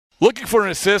Looking for an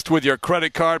assist with your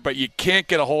credit card, but you can't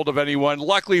get a hold of anyone?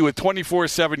 Luckily, with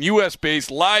 24/7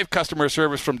 U.S.-based live customer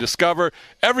service from Discover,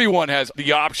 everyone has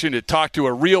the option to talk to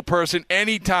a real person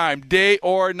anytime, day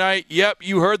or night. Yep,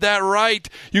 you heard that right.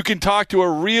 You can talk to a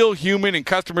real human in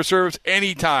customer service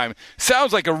anytime.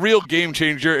 Sounds like a real game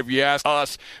changer if you ask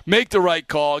us. Make the right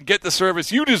call and get the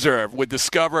service you deserve with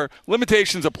Discover.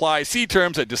 Limitations apply. See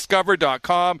terms at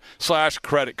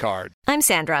discover.com/credit card. I'm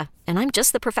Sandra, and I'm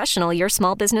just the professional your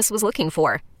small business was looking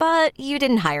for. But you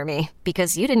didn't hire me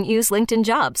because you didn't use LinkedIn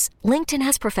Jobs. LinkedIn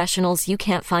has professionals you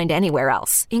can't find anywhere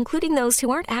else, including those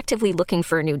who aren't actively looking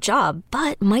for a new job,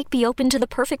 but might be open to the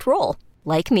perfect role,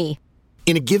 like me.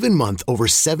 In a given month, over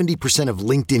 70% of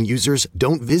LinkedIn users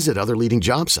don't visit other leading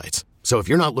job sites. So if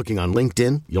you're not looking on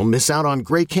LinkedIn, you'll miss out on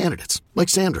great candidates like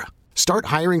Sandra. Start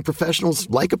hiring professionals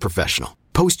like a professional.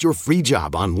 Post your free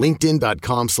job on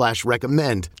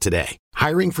linkedin.com/recommend today.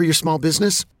 Hiring for your small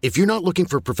business? If you're not looking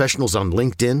for professionals on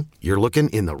LinkedIn, you're looking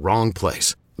in the wrong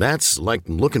place. That's like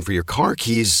looking for your car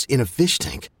keys in a fish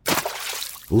tank.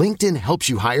 LinkedIn helps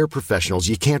you hire professionals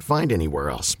you can't find anywhere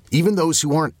else, even those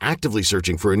who aren't actively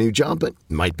searching for a new job but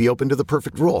might be open to the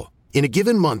perfect role. In a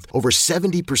given month, over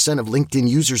 70% of LinkedIn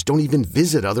users don't even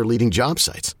visit other leading job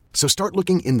sites. So start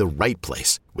looking in the right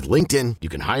place. With LinkedIn, you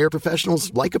can hire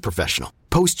professionals like a professional.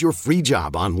 Post your free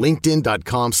job on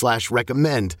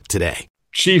linkedin.com/recommend today.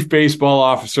 Chief baseball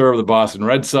officer of the Boston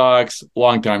Red Sox,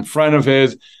 longtime friend of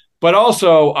his, but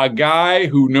also a guy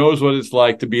who knows what it's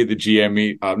like to be at the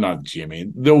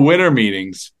the winter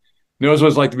meetings, knows what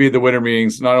it's like to be at the winter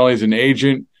meetings, not only as an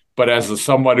agent, but as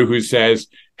someone who says,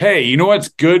 hey, you know what's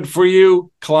good for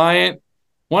you, client?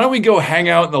 Why don't we go hang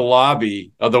out in the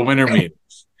lobby of the winter meetings?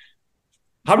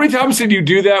 How many times did you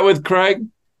do that with Craig?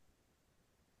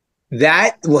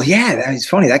 That was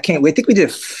funny. I think we did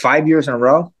it 5 years in a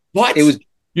row. What?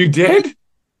 You did?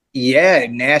 Yeah,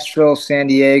 Nashville, San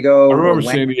Diego. I remember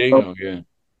San Diego, yeah.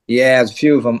 Yeah, there's a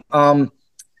few of them.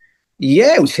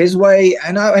 Yeah, it was his way.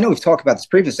 I know we've talked about this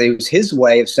previously. It was his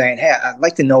way of saying, hey, I'd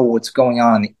like to know what's going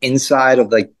on the inside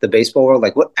of like the baseball world,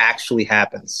 like what actually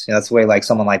happens. That's the way like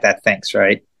someone like that thinks,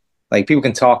 right? Like people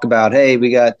can talk about, hey,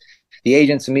 we got the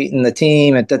agents meeting the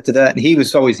team and da-da-da. And he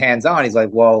was always hands-on. He's like,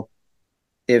 well,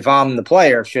 if I'm the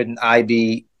player, shouldn't I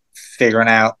be figuring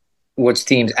out which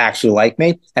teams actually like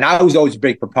me? And I was always a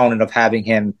big proponent of having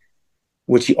him,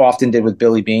 which he often did with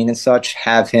Billy Beane and such,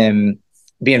 have him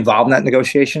be involved in that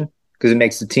negotiation because it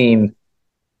makes the team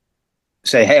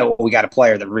say, hey, well, we got a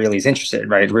player that really is interested,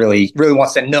 right? Really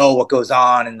wants to know what goes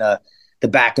on in the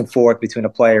back and forth between a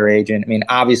player agent. I mean,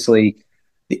 obviously,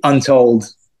 the untold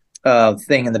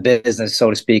thing in the business,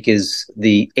 so to speak, is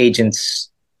the agents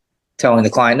telling the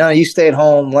client, no, you stay at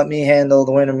home, let me handle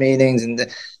the winter meetings, and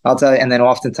I'll tell you. And then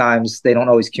oftentimes they don't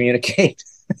always communicate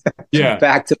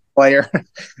back to the player.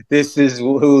 This is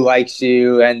who likes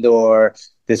you, and or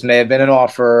this may have been an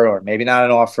offer or maybe not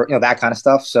an offer, that kind of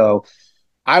stuff. So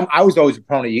I was always a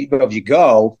proponent of you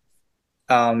go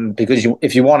because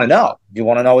if you want to know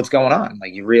what's going on,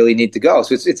 like you really need to go.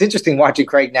 So it's interesting watching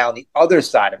Craig now on the other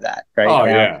side of that, right? Oh,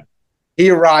 now, yeah. He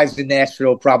arrives in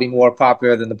Nashville probably more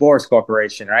popular than the Boris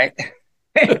Corporation, right?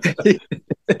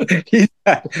 he's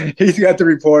got the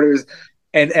reporters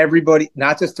and everybody,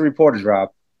 not just the reporters,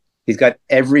 Rob. He's got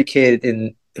every kid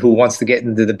who wants to get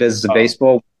into the business of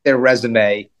baseball, their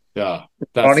resume,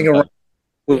 running around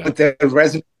with their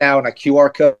resume now and a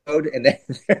QR code, and they're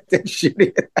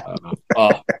shooting it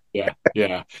out.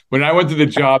 Yeah. When I went to the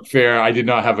job fair, I did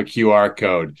not have a QR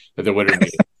code at the winter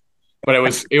meeting, but it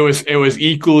was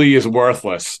equally as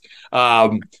worthless.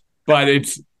 But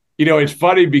it's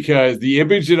funny because the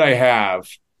image that I have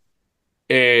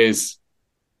is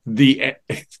the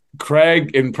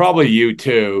Craig, and probably you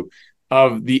too,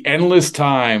 of the endless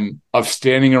time of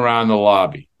standing around the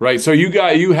lobby, right? So you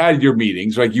had your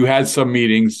meetings, right? You had some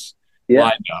meetings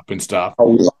lined up and stuff. A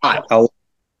lot.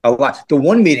 The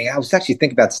one meeting I was actually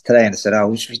thinking about today, and I said,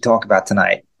 what should we talk about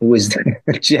tonight? It was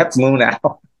Jeff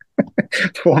Luhnow,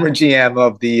 former GM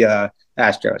of the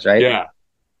Astros, right? Yeah.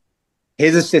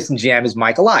 His assistant GM is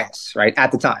Mike Elias, right?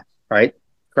 At the time, right?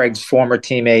 Craig's former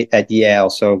teammate at Yale.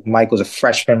 So Mike was a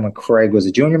freshman when Craig was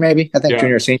a junior, maybe, I think,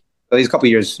 junior or senior. So he's a couple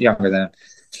of years younger than him.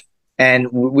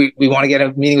 And we want to get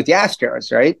a meeting with the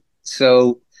Astros, right?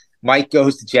 So Mike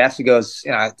goes to Jeff. He goes,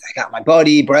 I got my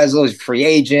buddy, Breslow, he's a free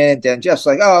agent. And Jeff's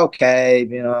like, oh, okay.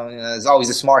 There's always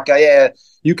a smart guy. Yeah,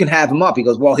 you can have him up. He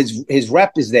goes, well, his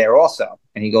rep is there also.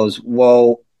 And he goes,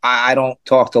 well, I don't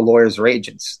talk to lawyers or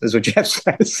agents. That's what Jeff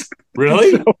says.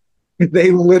 Really? So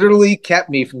they literally kept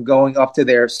me from going up to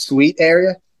their suite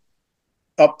area,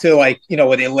 up to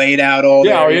where they laid out all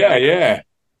Yeah.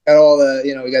 got all the,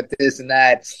 we got this and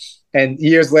that. And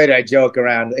years later, I joke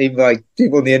around, even like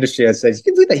people in the industry, I say, you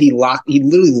can believe that he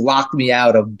literally locked me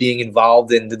out of being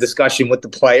involved in the discussion with the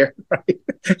player. Right?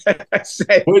 I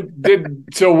said,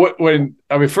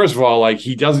 first of all, like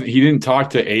he didn't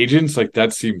talk to agents. Like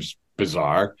that seems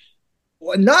bizarre.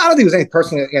 Well, no, I don't think it was anything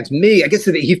personally against me. I guess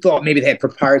that he thought maybe they had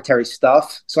proprietary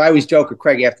stuff. So I always joke with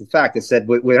Craig after the fact. I said,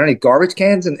 were there any garbage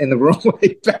cans in the room? Were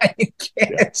they banging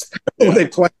cans? Yeah.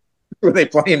 Were they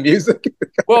playing music?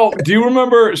 Well, do you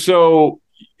remember? So,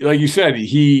 like you said,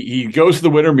 he goes to the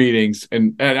winter meetings,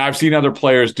 and I've seen other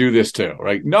players do this too.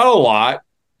 Right? Not a lot.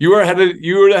 You were ahead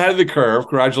of the curve.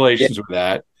 Congratulations with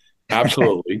that.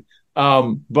 Absolutely.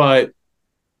 But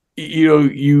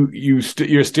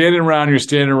you're standing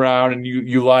around, and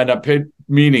you line up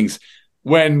meetings.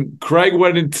 When Craig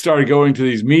went and started going to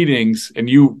these meetings, and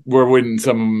you were winning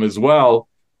some of them as well,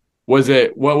 what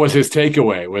was his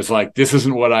takeaway? Was like, this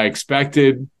isn't what I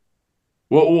expected.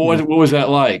 What was that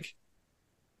like?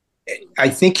 I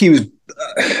think he was.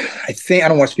 I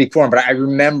don't want to speak for him, but I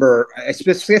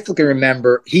specifically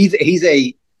remember he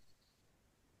doesn't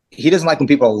like when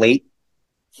people are late.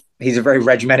 He's a very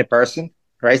regimented person.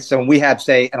 Right. So when we have,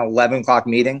 say, an 11 o'clock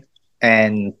meeting,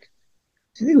 and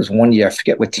I think it was one year, I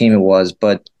forget what team it was,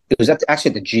 but it was actually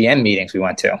at the GM meetings we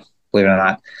went to, believe it or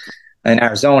not, in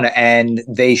Arizona. And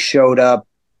they showed up,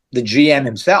 the GM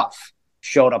himself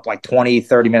showed up like 20,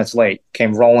 30 minutes late,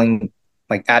 came rolling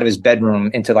like out of his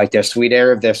bedroom into like their suite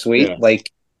area of their suite. Yeah.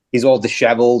 Like he's all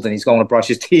disheveled and he's going to brush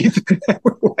his teeth.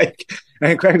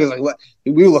 And Craig was like, what?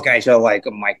 We were looking at each other like,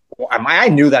 I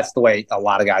knew that's the way a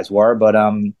lot of guys were, but,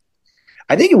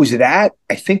 I think it was that.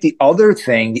 I think the other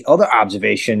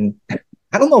observation,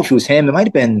 I don't know if it was him. It might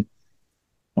have been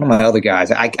one of my other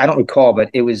guys. I don't recall, but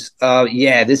it was,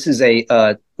 this is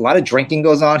a lot of drinking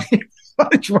goes on here. A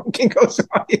lot of drinking goes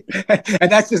on here.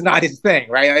 And that's just not his thing,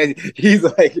 right? He's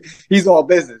all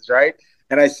business, right?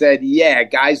 And I said, yeah,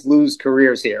 guys lose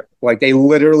careers here. Like they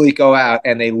literally go out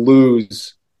and they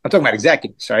lose. I'm talking about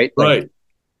executives, right? Right.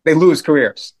 They lose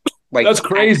careers. Like that's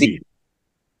crazy.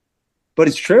 But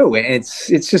it's true, and it's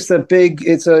just to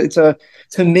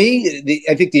me.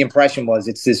 I think the impression was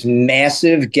it's this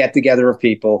massive get together of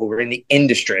people who are in the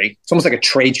industry. It's almost like a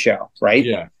trade show, right?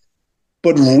 Yeah.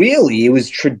 But really, it was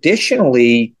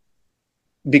traditionally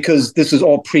because this was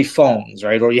all pre-phones,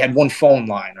 right? Or you had one phone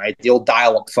line, right? The old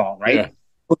dial-up phone, right? Yeah.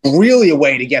 But really, a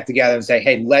way to get together and say,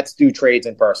 "Hey, let's do trades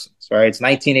in person." Right? It's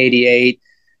 1988.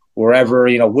 Wherever,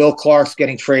 Will Clark's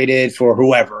getting traded for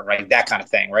whoever, right? That kind of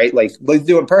thing, right? Like, let's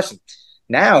do it in person.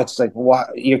 Now it's like, what,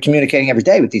 you're communicating every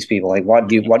day with these people. Like, what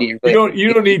do you?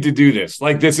 You don't need to do this.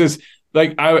 Like, this is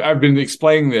like I've been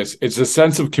explaining this. It's a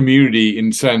sense of community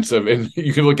and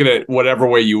you can look at it whatever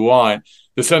way you want.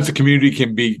 The sense of community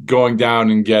can be going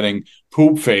down and getting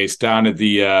poop face down at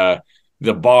the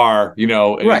bar,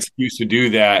 an excuse to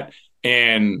do that.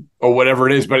 Or whatever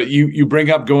it is, but you bring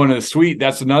up going to the suite.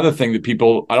 That's another thing that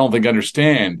people I don't think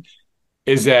understand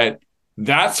is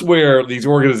that's where these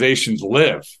organizations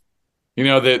live.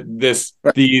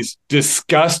 These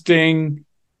disgusting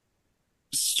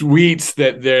suites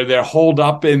that they're holed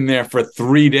up in there for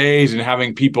 3 days and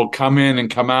having people come in and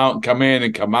come out and come in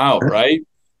and come out, right?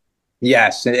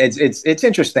 Yes, it's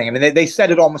interesting. I mean, they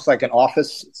set it almost like an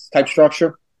office type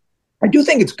structure. I do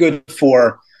think it's good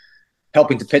for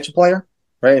helping to pitch a player,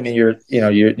 right? I mean,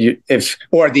 the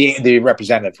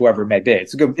representative, whoever it may be,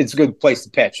 it's a good place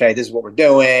to pitch. Hey, this is what we're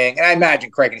doing, and I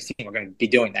imagine Craig and his team are going to be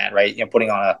doing that, right?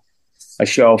 Putting on a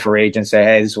show for agents, say,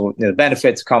 hey, this is the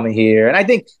benefits coming here. And I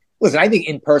think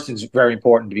in person is very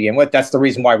important to begin with. That's the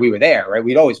reason why we were there, right?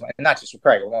 We'd always, and not just with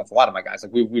Craig, with a lot of my guys,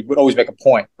 like we would always make a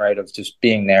point, right, of just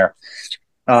being there,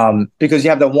 because you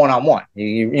have the one-on-one.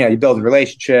 You build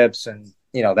relationships and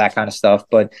that kind of stuff,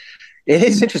 but. It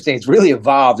is interesting. It's really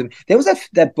evolved. And there was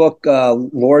that book,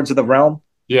 Lords of the Realm.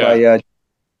 Yeah.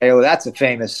 By, that's a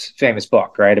famous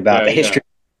book, right? About the history,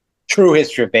 true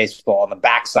history of baseball and the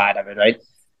backside of it, right?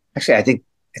 Actually, I think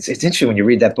it's interesting when you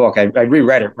read that book. I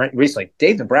reread it recently.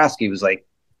 Dave Dombrowski was like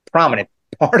prominent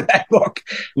part of that book.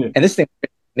 Yeah. And this thing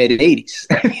made it 80s.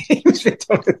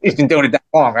 He's been doing it that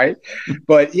long, right?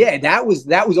 But yeah, that was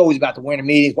always about the winter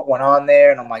meetings, what went on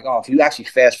there. And I'm like, if you actually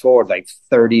fast forward like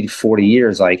 30 to 40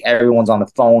 years, like everyone's on the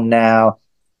phone now.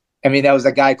 I mean, that was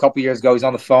a guy a couple years ago. He's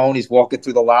on the phone. He's walking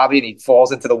through the lobby and he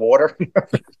falls into the water.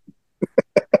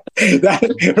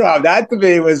 That to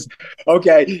me was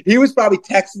okay. He was probably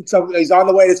texting somebody. He's on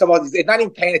the way to someone. He's not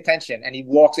even paying attention, and he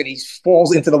walks and he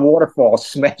falls into the waterfall,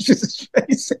 smashes his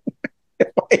face.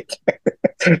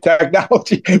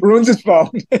 Technology ruins his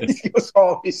phone. He goes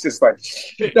home. He's just like,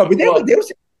 no. But there was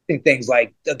interesting things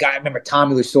like the guy. I remember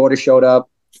Tommy Lasorda showed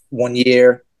up one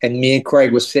year, and me and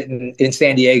Craig were sitting in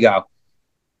San Diego,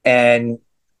 and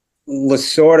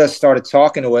Lasorda started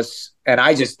talking to us, and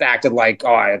I just acted like,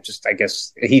 oh, I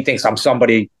guess he thinks I'm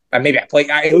somebody. Maybe I play.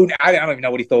 I don't even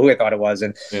know who I thought it was,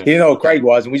 and he didn't know who Craig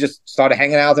was. And we just started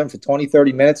hanging out with him for 20,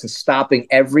 30 minutes and stopping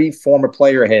every former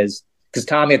player of his, because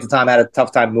Tommy at the time had a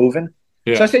tough time moving.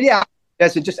 Yeah. So I said, I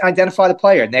said, just identify the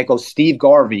player. And there goes Steve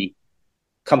Garvey,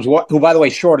 who, by the way,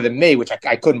 is shorter than me, which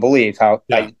I couldn't believe how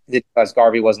I did, because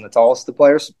Garvey wasn't the tallest of the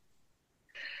players.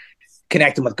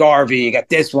 Connecting with Garvey, you got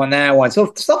this one, that one.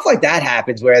 So stuff like that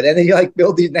happens where then you like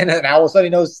build these, then all of a sudden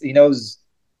he knows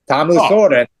Tommy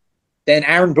Lasorda. Then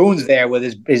Aaron Boone's there with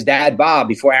his dad, Bob,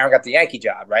 before Aaron got the Yankee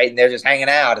job, right? And they're just hanging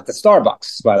out at the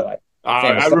Starbucks, by the way.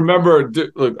 I remember,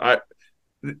 look,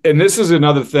 and this is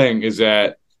another thing, is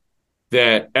that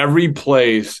every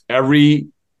place, every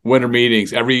winter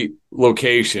meetings, every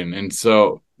location, and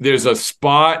so there's a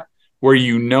spot where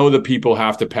the people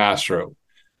have to pass through.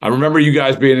 I remember you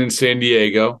guys being in San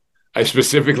Diego. I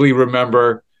specifically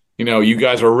remember, you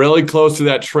guys were really close to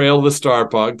that trail to the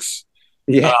Starbucks.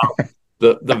 Yeah.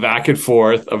 The back and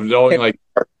forth of knowing, like,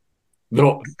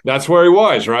 that's where he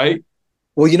was, right?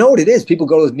 Well, you know what it is? People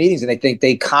go to those meetings and they think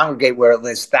they congregate where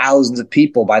there's thousands of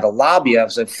people by the lobby. I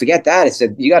said, forget that. I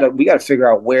said, we got to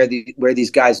figure out where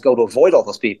these guys go to avoid all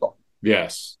those people.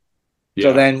 Yes. Yeah.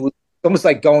 So then it's almost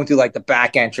like going through like the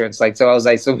back entrance. Like, so I was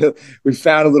like, so we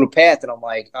found a little path, and I'm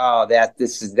like, oh, they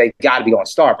got to be going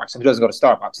to Starbucks. If he doesn't go to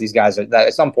Starbucks, these guys are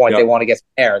at some point they want to get some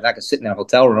air. They're not going to sit in their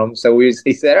hotel room. So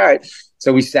he said, all right.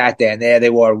 So we sat there, and there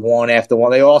they were, one after one.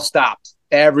 They all stopped.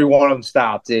 Every one of them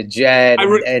stopped. Jed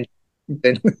and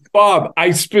Bob,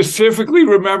 I specifically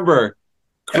remember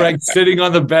Craig sitting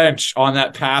on the bench on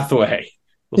that pathway.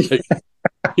 Like,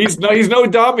 he's no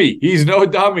dummy. He's no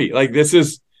dummy. Like, this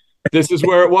is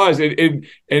where it was. And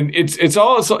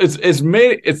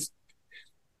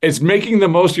it's making the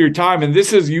most of your time. And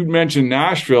this is, you mentioned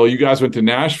Nashville. You guys went to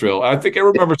Nashville. I think I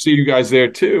remember seeing you guys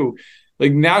there too.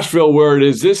 Like, Nashville, where it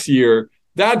is this year,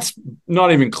 that's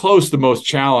not even close to the most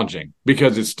challenging,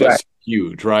 because it's just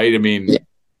huge, right? I mean,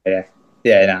 no,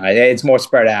 it's more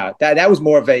spread out. That was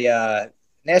more of a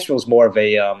Nashville's more of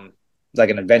a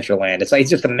like an adventure land. It's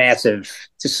just a massive,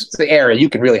 just the area you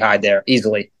can really hide there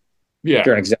easily. Yeah,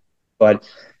 during exam. But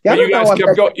you guys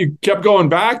kept going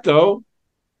back though.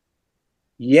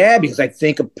 Yeah, because I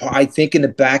think in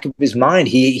the back of his mind,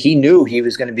 he knew he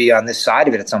was going to be on this side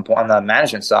of it at some point, on the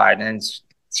management side, and it's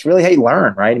really how you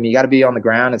learn, right? I mean, you got to be on the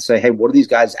ground and say, hey, what do these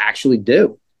guys actually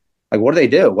do? Like, what do they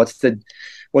do? What's the?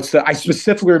 I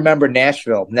specifically remember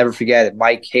Nashville. Never forget it.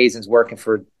 Mike Hazen's working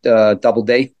for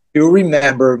Doubleday. You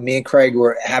remember me and Craig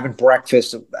were having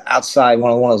breakfast outside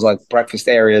one of those like breakfast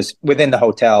areas within the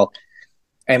hotel,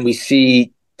 and we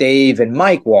see Dave and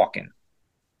Mike walking.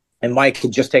 And Mike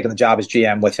had just taken the job as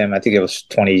GM with him. I think it was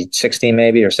 2016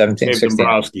 maybe, or 17, 16.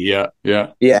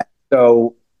 Yeah.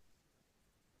 So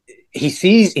he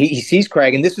sees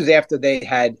Craig, and this was after they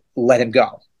had let him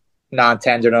go,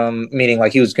 non-tendered him, meaning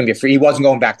like he was going to be free. He wasn't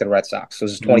going back to the Red Sox. So it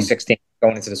was 2016,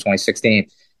 going into the 2016.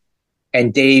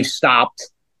 And Dave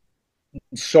stopped,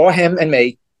 saw him and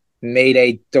me, made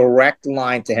a direct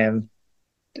line to him,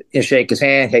 shake his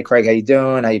hand. Hey, Craig, how you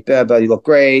doing? How you been? You look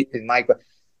great. And Mike...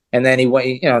 And then he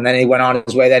went, and then he went on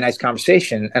his way. That nice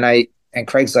conversation, and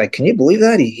Craig's like, "Can you believe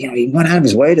that?" He went out of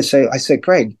his way to say. I said,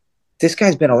 "Craig, this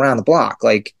guy's been around the block.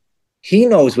 Like, he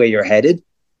knows where you're headed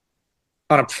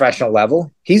on a professional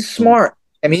level. He's smart.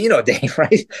 I mean, Dave,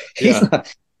 right? He's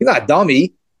not a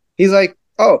dummy. He's like,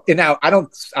 oh, and now I don't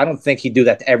think he'd do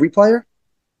that to every player,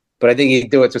 but I think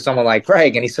he'd do it to someone like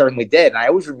Craig, and he certainly did. And I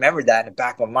always remembered that in the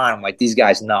back of my mind. I'm like, these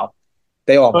guys know,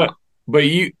 they all know.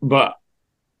 But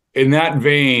in that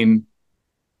vein,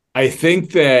 I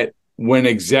think that when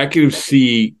executives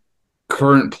see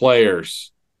current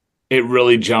players, it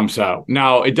really jumps out.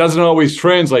 Now, it doesn't always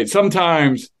translate.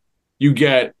 Sometimes you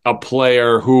get a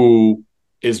player who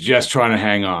is just trying to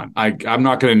hang on. I'm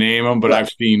not going to name them, but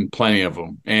I've seen plenty of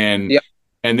them. And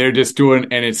they're just doing,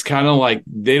 and it's kind of like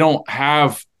they don't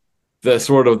have the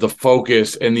sort of the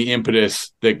focus and the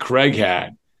impetus that Craig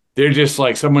had. They're just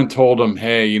like, someone told them,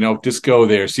 hey, just go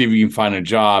there, see if you can find a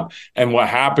job. And what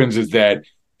happens is that,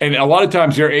 and a lot of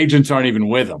times their agents aren't even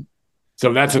with them.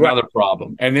 So that's another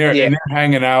problem. And they're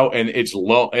hanging out, and it's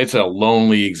a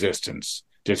lonely existence,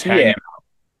 just hanging out.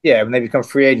 Yeah, when they become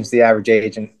free agents, the average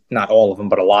agent, not all of them,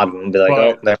 but a lot of them, be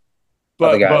like, they're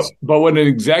other guys. But when an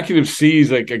executive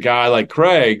sees like a guy like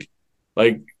Craig,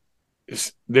 like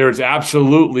there's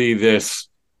absolutely this,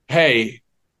 hey,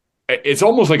 it's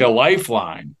almost like a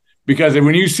lifeline. Because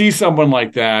when you see someone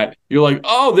like that, you're like,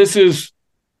 oh, this is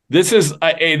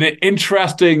an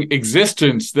interesting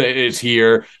existence that is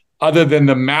here. other than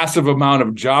the massive amount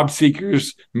of job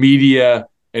seekers, media,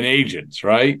 and agents,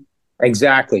 right?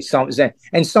 Exactly.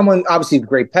 And someone obviously with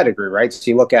great pedigree, right? So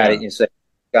you look at it and you say,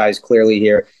 guys clearly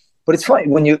here. But it's funny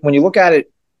when you look at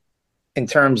it in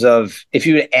terms of if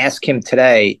you ask him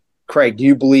today, Craig, do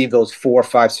you believe those 4,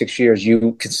 5, 6 years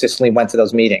you consistently went to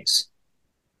those meetings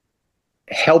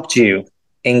helped you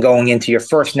in going into your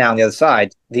first now on the other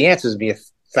side? The answer would be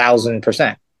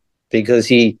 1,000% because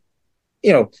he,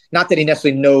 not that he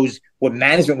necessarily knows what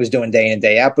management was doing day in and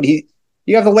day out, but you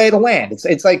have the lay of the land.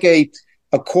 It's like a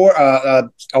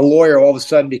lawyer all of a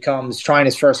sudden becomes trying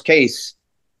his first case,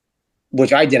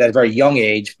 which I did at a very young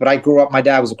age. But I grew up, my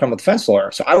dad was a criminal defense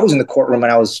lawyer. So I was in the courtroom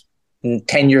when I was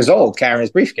 10 years old carrying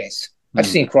his briefcase. I've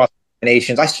seen cross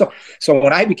nations. So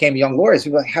when I became a young lawyer,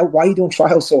 people were like, why are you doing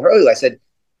trials so early? I said,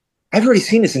 I've already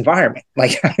seen this environment.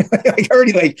 I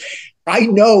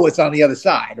know what's on the other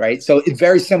side, right? So it's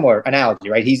very similar analogy,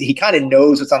 right? He kind of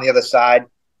knows what's on the other side,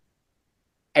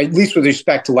 at least with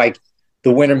respect to like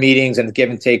the winter meetings and the give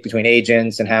and take between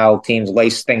agents and how teams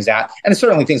lace things out. And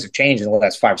certainly things have changed in the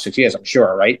last 5 or 6 years, I'm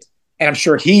sure, right? And I'm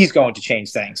sure he's going to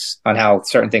change things on how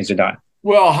certain things are done.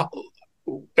 Well,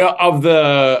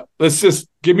 let's just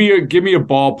give me a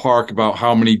ballpark about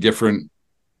how many different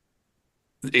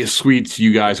suites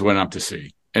you guys went up to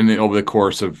see and over the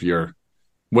course of your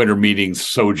winter meetings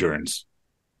sojourns.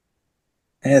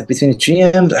 Between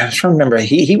GM, I'm trying to remember.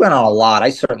 He went on a lot.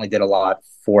 I certainly did a lot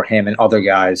for him and other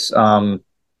guys. I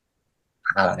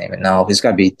don't even know. There's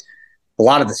got to be a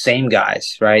lot of the same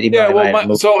guys, right?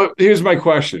 So here's my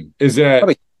question: Is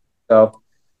that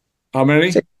how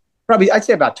many? I'd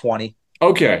say about 20.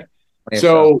 Okay,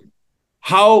 so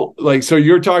how so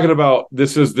you're talking about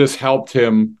this helped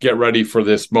him get ready for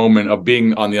this moment of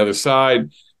being on the other side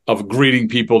of greeting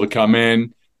people to come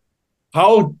in.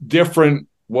 How different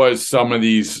was some of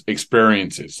these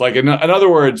experiences? Like in other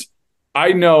words,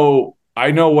 I know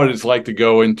what it's like to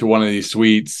go into one of these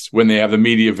suites when they have the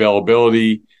media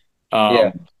availability.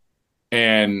 But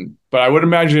I would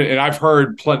imagine, and I've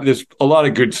heard there's a lot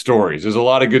of good stories. There's a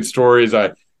lot of good stories.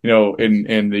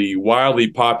 In the wildly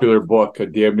popular book, A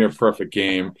Damn Near Perfect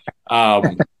Game,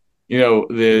 the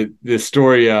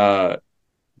story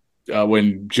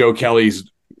when Joe Kelly's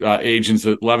agents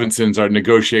at Levinson's are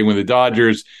negotiating with the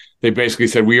Dodgers, they basically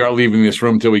said, we aren't leaving this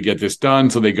room till we get this done.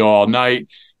 So they go all night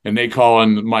and they call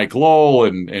in Mike Lowell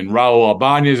and Raul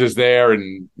Albanez is there.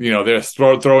 And, they're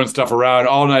throwing stuff around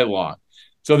all night long.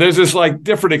 So there's this like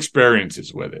different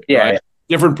experiences with it, right?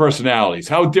 Different personalities.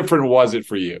 How different was it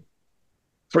for you?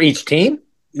 For each team?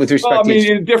 With respect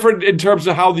to different in terms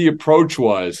of how the approach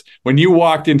was. When you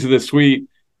walked into the suite,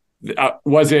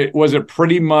 was it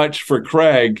pretty much for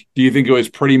Craig? Do you think it was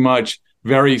pretty much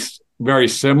very, very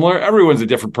similar? Everyone's a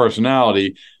different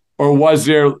personality. Or was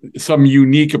there some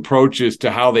unique approaches to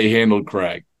how they handled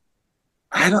Craig?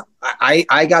 I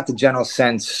got the general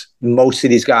sense most of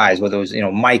these guys, whether it was,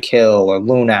 Mike Hill or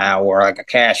Luna or like a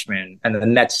Cashman, and the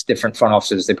Mets different front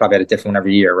offices, they probably had a different one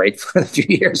every year, right? For a few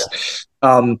years.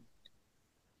 I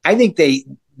think I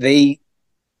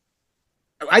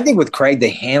think with Craig, they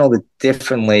handled it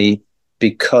differently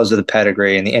because of the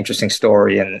pedigree and the interesting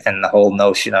story and the whole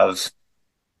notion of,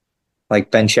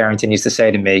 like Ben Sherrington used to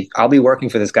say to me, I'll be working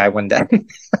for this guy one day.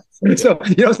 So,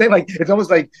 what I'm saying? Like, it's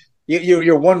almost like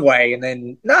you're one way, and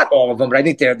then not all of them, but I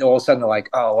think they're all of a sudden like,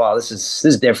 oh, wow, this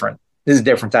is different. This is a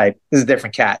different type. This is a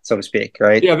different cat, so to speak,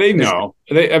 right? Yeah, they know.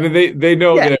 They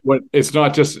know that it's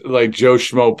not just like Joe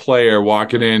Schmo player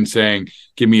walking in saying,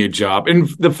 give me a job. And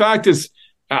the fact is,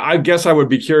 I guess I would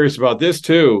be curious about this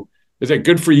too. Is that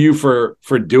good for you for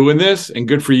doing this and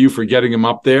good for you for getting him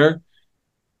up there?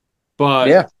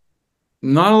 But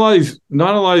not a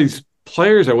lot of these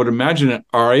players, I would imagine,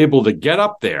 are able to get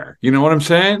up there. You know what I'm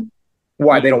saying?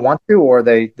 Why, they don't want to, or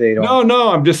they don't? No.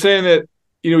 I'm just saying that,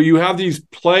 you have these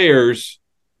players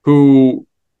who,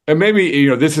 and maybe,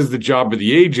 this is the job of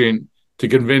the agent to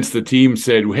convince the team,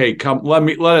 said, hey, come,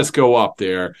 let us go up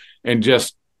there and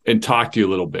talk to you a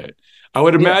little bit. I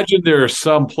would imagine there are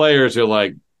some players that are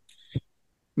like,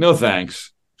 no,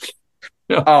 thanks.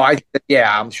 Oh,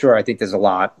 I'm sure. I think there's a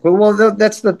lot. Well,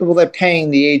 they're paying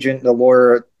the agent, the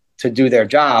lawyer, to do their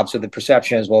job. So the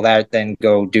perception is, well, that then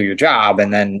go do your job,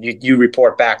 and then you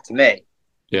report back to me.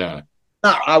 Yeah.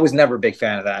 No, I was never a big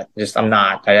fan of that. I'm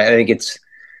not. I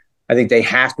think they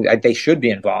have to. They should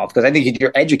be involved because I think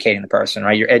you're educating the person,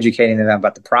 right? You're educating them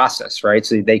about the process, right?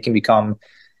 So they can become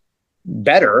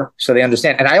better, so they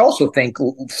understand. And I also think,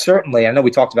 certainly, I know we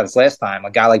talked about this last time.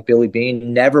 A guy like Billy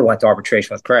Beane never went to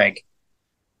arbitration with Craig.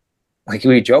 Like,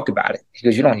 we joke about it. He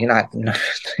goes, you're not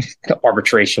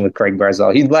arbitration with Craig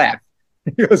Breslow. He laughed.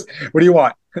 He goes, what do you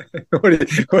want?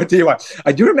 What do you want?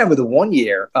 I do remember the one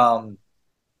year.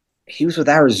 He was with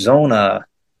Arizona,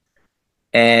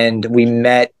 and we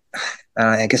met.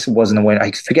 I guess it wasn't a win.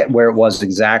 I forget where it was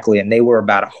exactly, and they were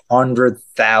about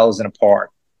 100,000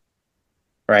 apart,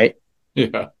 right?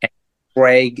 Yeah. And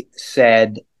Greg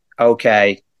said,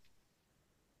 "Okay,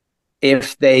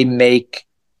 if they make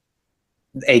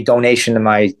a donation to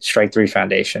my Strike Three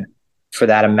Foundation for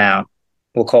that amount,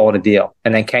 we'll call it a deal."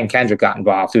 And then Ken Kendrick got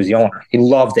involved, who's the owner. He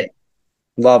loved it,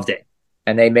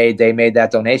 and they made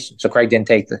that donation. So Craig didn't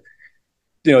take the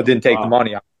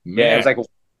money. Yeah, it was like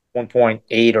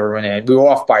 1.8 or we were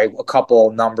off by a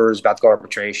couple numbers about to go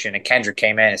arbitration. And Kendrick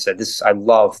came in and said, "This I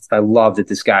love that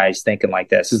this guy is thinking like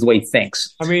this. This is the way he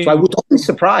thinks." I mean, so I was totally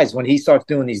surprised when he starts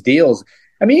doing these deals.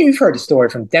 I mean, you've heard the story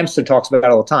from Dempster talks about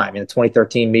it all the time in the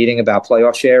 2013 meeting about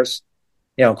playoff shares.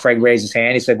 Craig raised his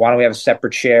hand. He said, "Why don't we have a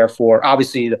separate share for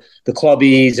obviously the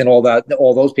clubbies and all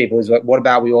those people?" He's like, "What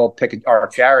about we all pick our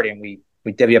charity and we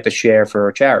divvy up a share for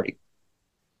a charity?"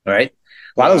 All right.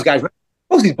 A lot of those guys,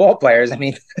 most of these ball players, I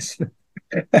mean,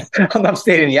 I'm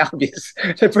stating the obvious.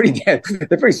 They're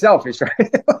pretty selfish,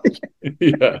 right?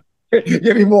 Yeah.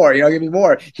 Give me more, give me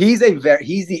more. He's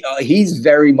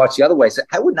very much the other way. So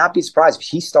I would not be surprised if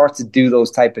he starts to do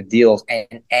those type of deals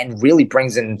and really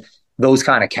brings in those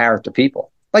kind of character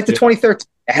people. Like the 2013,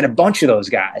 I had a bunch of those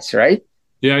guys, right?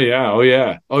 Yeah. Oh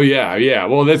yeah.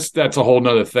 Well, that's a whole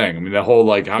nother thing. I mean, the whole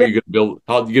how you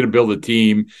gonna build a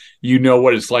team. You know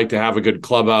what it's like to have a good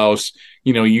clubhouse.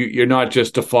 You're not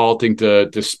just defaulting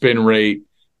to spin rate,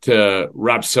 to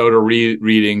Rapsoda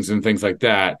readings and things like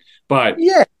that. But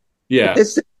yeah.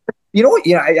 You know what?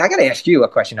 I got to ask you a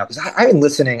question now because I've been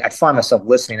listening. I find myself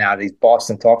listening now to these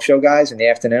Boston talk show guys in the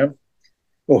afternoon,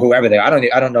 or whoever they are.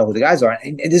 I don't know who the guys are.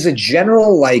 And there's a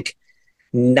general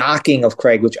knocking of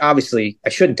Craig, which obviously I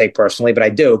shouldn't take personally, but I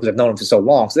do because I've known him for so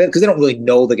long. So because they don't really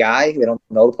know the guy, they don't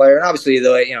know the player, and obviously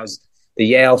the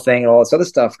Yale thing and all this other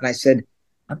stuff. And I said,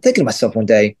 I'm thinking to myself one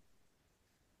day,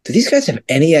 do these guys have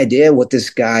any idea what this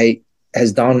guy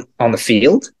has done on the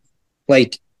field?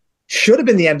 Should have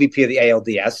been the MVP of the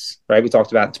ALDS, right? We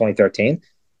talked about in 2013.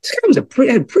 This guy was had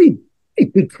a pretty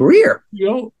good career.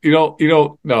 No,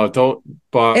 don't.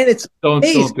 But and it's don't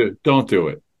do it. Don't do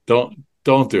it.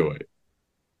 Don't do it.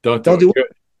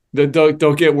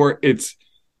 Don't get work. It's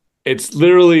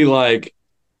literally like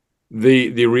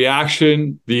the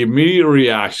reaction, the immediate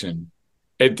reaction.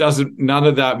 None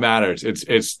of that matters.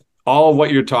 It's all of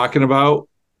what you're talking about.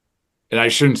 And I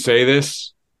shouldn't say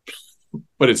this,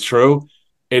 but it's true.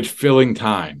 It's filling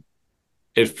time.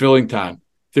 There's,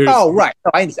 right.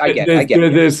 No, I get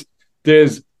it.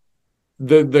 There's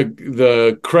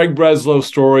the Craig Breslow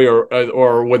story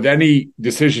or with any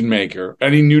decision maker,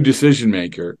 any new decision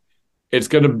maker, it's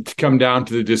going to come down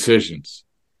to the decisions.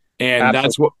 And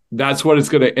Absolutely. that's what it's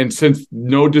going to, and since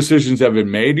no decisions have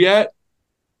been made yet,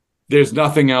 there's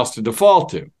nothing else to default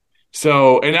to.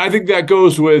 So, and I think that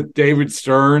goes with David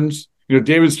Stearns.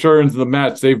 David Stearns and the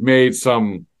Mets, they've made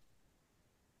some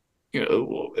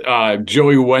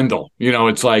Joey Wendell.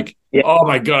 It's like, yeah. Oh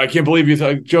my God, I can't believe you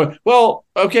thought Joey. Well,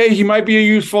 okay, he might be a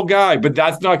useful guy, but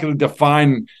that's not going to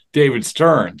define David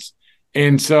Stearns.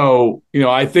 And so,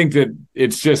 I think that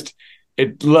it's just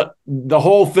the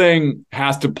whole thing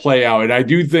has to play out. And I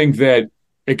do think that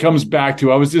it comes back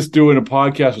to, I was just doing a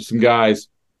podcast with some guys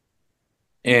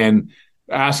and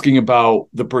asking about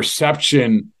the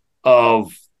perception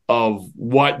of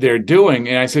what they're doing.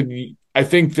 And I said, I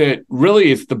think that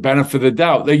really it's the benefit of the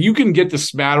doubt that you can get the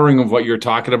smattering of what you're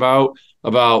talking about,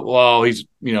 well, he's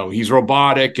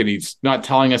robotic and he's not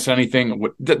telling us anything.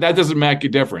 That doesn't make a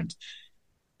difference.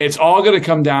 It's all going to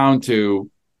come down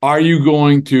to, are you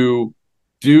going to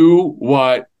do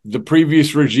what the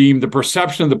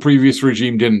perception of the previous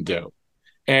regime didn't do?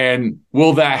 And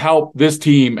will that help this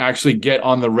team actually get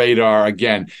on the radar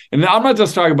again? And I'm not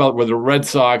just talking about with the Red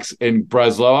Sox and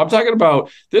Breslow. I'm talking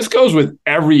about, this goes with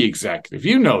every executive.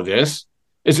 You know this.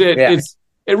 It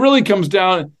really comes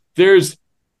down,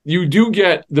 you do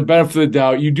get the benefit of the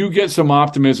doubt. You do get some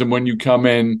optimism when you come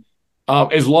in,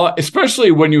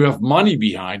 especially when you have money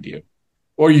behind you,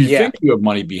 or you think you have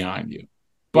money behind you.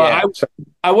 But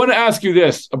I want to ask you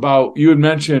this about, you had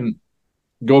mentioned,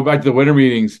 go back to the winter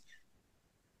meetings,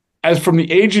 as from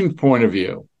the agent point of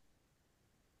view,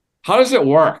 how does it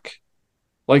work?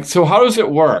 How does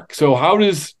it work? So how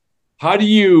do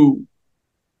you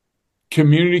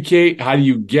communicate? How do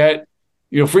you get,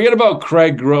 forget about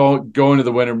Craig going to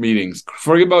the winter meetings.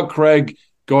 Forget about Craig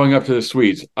going up to the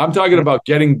suites. I'm talking about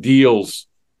getting deals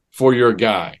for your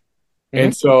guy. Mm-hmm.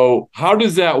 And so how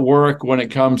does that work when it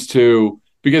comes to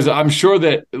Because I'm sure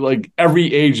that like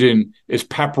every agent is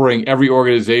peppering every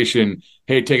organization.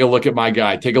 Hey, take a look at my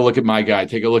guy. Take a look at my guy.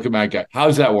 Take a look at my guy. How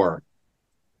does that work?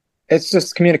 It's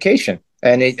just communication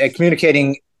and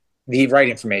communicating the right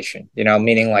information,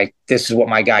 meaning like this is what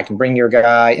my guy can bring your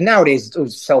guy. And nowadays it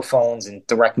was cell phones and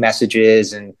direct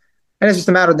messages and it's just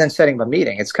a matter of then setting up a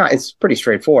meeting. It's pretty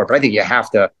straightforward, but I think you have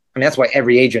to. I mean, that's why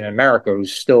every agent in America who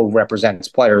still represents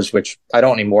players, which I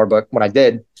don't anymore, but when I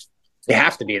did, you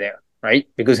have to be there, right?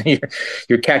 Because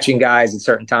you're catching guys at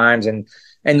certain times, and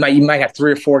you might have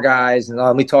 3 or 4 guys, and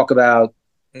let me talk about.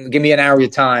 Give me an hour of your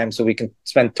time so we can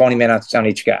spend 20 minutes on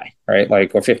each guy, right?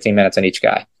 Like, or 15 minutes on each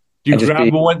guy. Do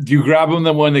you grab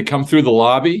them when they come through the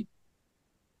lobby?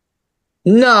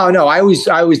 No. I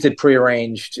always did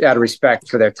prearranged out of respect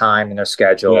for their time and their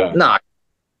schedule. Yeah. No,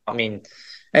 I mean,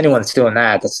 anyone that's doing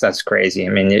that's crazy. I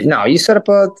mean, no, you set up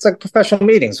it's like professional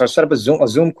meetings. So I set up a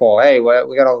Zoom call. Hey,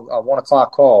 we got a 1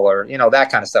 o'clock call, or that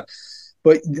kind of stuff.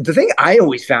 But the thing I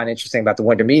always found interesting about the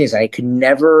winter meetings, I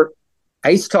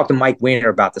used to talk to Mike Weiner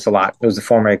about this a lot. He was the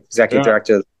former executive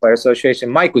director of the Player Association.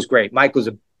 Mike was great.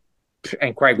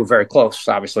 And Craig were very close,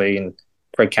 obviously, and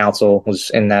Craig Counsell was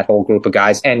in that whole group of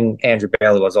guys, and Andrew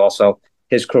Bailey was also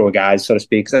his crew of guys, so to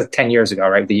speak. So that's 10 years ago,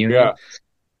 right? The union. Yeah.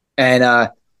 And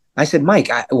I said, Mike,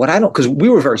 because we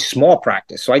were a very small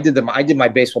practice, so I did my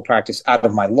baseball practice out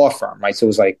of my law firm, right? So it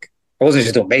was like I wasn't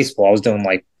just doing baseball; I was doing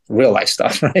like real life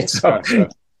stuff, right?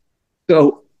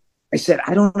 So I said,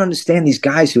 I don't understand these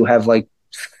guys who have like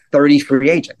 30 free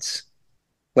agents,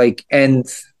 like, and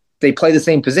they play the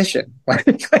same position.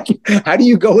 Like, how do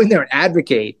you go in there and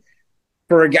advocate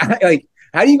for a guy? Like,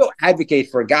 how do you go advocate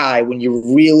for a guy when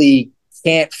you really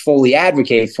can't fully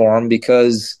advocate for him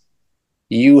because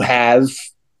you have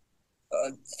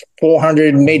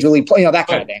 400 major league players, that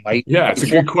kind of thing? Like, yeah, it's a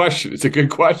good question. It's a good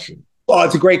question. Well,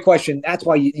 it's a great question. That's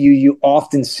why you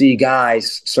often see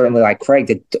guys, certainly like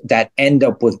Craig, that end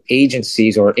up with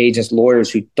agencies or agents,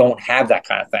 lawyers who don't have that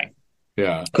kind of thing.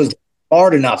 Yeah. Because they're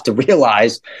smart enough to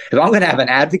realize if I'm going to have an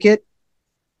advocate,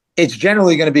 it's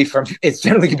generally going to be for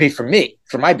me,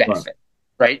 for my benefit,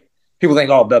 right? People think,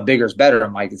 oh, the bigger is better.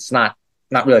 I'm like, it's not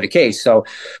really the case. So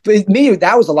for me,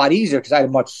 that was a lot easier because I had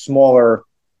a much smaller,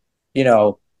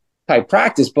 type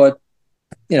practice. But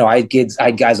I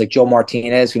had guys like Joe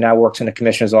Martinez, who now works in the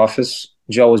commissioner's office.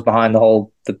 Joe was behind the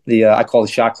whole I call the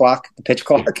shot clock, the pitch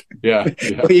clock. Yeah.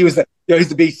 He was a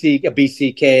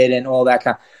BC kid and all that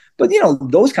kind. But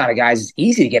those kind of guys, it's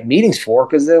easy to get meetings for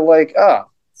because they're like, oh,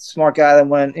 smart guy that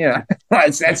went,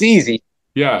 that's easy.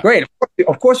 Yeah, great.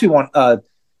 Of course we want. There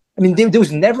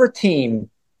was never a team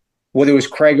where there was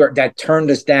Craig that turned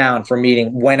us down for a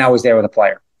meeting when I was there with a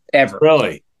player ever.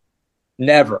 Really?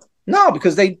 Never. No,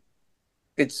 because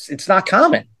it's not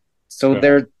common. So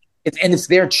it's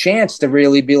their chance to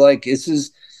really be like, this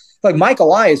is like Mike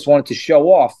Elias wanted to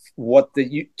show off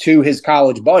to his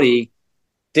college buddy.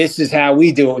 This is how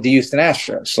we do it with the Houston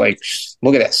Astros. Like,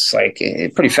 look at this. Like,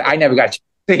 pretty. I never got to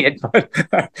see it, but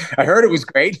I heard it was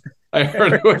great. I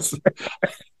heard it was.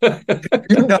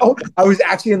 I was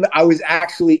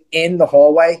actually in the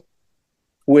hallway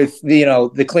with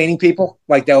the cleaning people.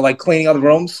 Like they were like cleaning other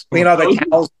rooms, the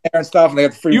towels there and stuff, and they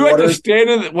had free water. You had to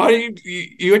stand why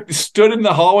you stood in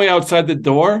the hallway outside the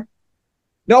door?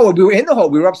 No, we were in the hall.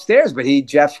 We were upstairs, but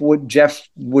Jeff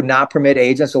would not permit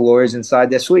agents or lawyers inside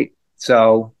their suite.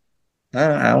 So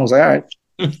I was like, all right.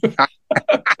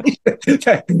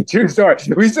 True story.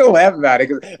 We still laugh about it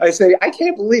because I say I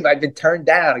can't believe I've been turned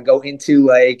down to go into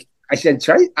like. I said,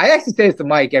 I actually say this to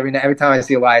Mike every time I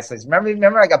see Elias. I said,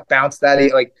 remember I got bounced out.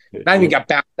 Like, not even got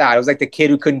bounced out. I was like the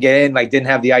kid who couldn't get in, like didn't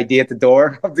have the ID at the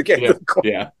door to get to the club.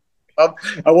 Yeah.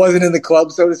 I wasn't in the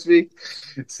club, so to speak.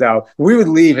 So we would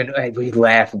leave and we'd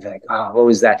laugh and be like, oh, what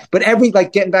was that? But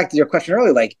getting back to your question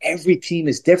earlier, like every team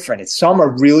is different. Some are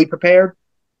really prepared.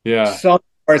 Yeah. Some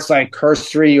or it's like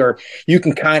cursory, or you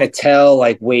can kind of tell,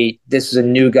 like, wait, this is a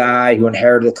new guy who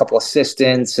inherited a couple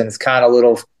assistants and it's kind of a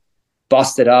little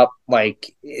busted up.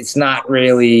 Like, it's not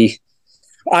really.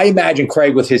 I imagine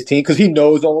Craig with his team, because he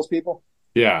knows all those people.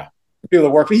 Yeah. People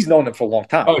that work, he's known them for a long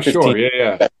time. Oh, sure.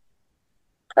 Yeah.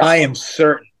 I am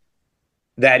certain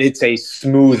that it's a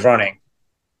smooth running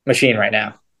machine right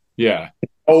now. Yeah.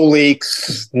 No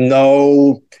leaks,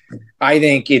 no. I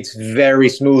think it's very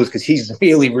smooth because he's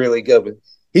really, really good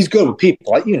he's good with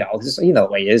people. You know the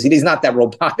way he is. He's not that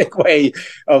robotic way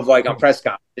of like on press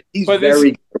conference. He's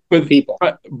very good with people.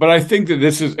 But I think that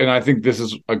this is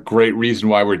a great reason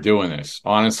why we're doing this.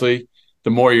 Honestly, the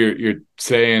more you're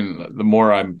saying, the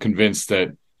more I'm convinced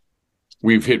that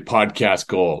we've hit podcast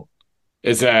gold.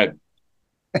 Is that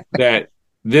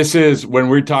this is when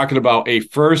we're talking about a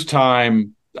first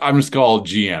time I'm just called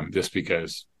GM just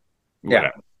because whatever.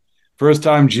 Yeah. First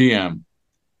time GM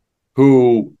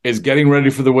who is getting ready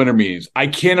for the winter meetings. I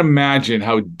can't imagine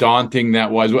how daunting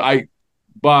that was.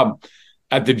 Bob,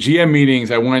 at the GM meetings,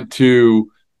 I went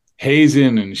to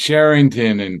Hazen and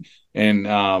Sherrington and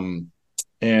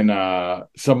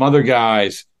some other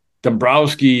guys,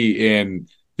 Dombrowski, and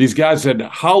these guys said,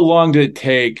 how long did it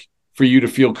take for you to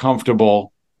feel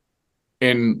comfortable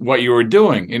in what you were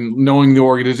doing and knowing the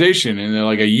organization? And they're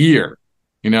like, a year,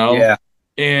 Yeah.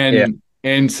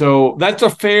 And so that's a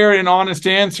fair and honest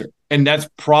answer. And that's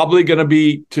probably going to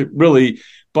be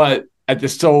but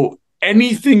so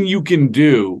anything you can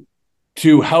do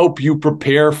to help you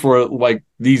prepare for like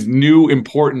these new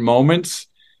important moments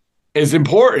is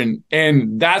important.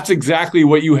 And that's exactly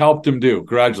what you helped him do.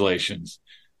 Congratulations.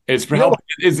 He's I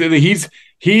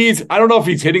don't know if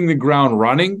he's hitting the ground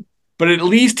running, but at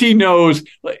least he knows,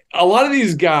 like, a lot of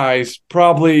these guys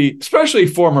probably, especially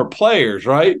former players,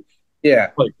 right?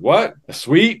 Yeah. Like, what?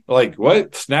 Sweet? Like,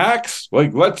 what? Snacks?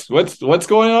 Like, what's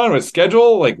going on with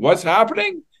schedule? Like, what's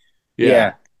happening?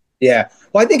 Yeah.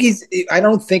 Well, I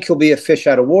don't think he'll be a fish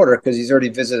out of water because he's already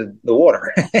visited the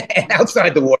water and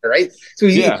outside the water, right? So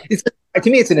to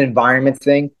me, it's an environment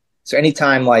thing. So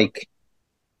anytime, like,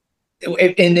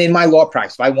 in my law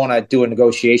practice, if I want to do a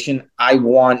negotiation, I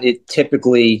want it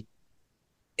typically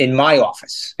in my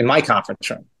office, in my conference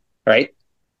room, right?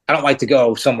 I don't like to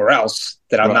go somewhere else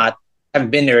that haven't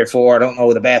been there before. I don't know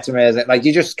where the bathroom is. Like,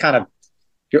 you just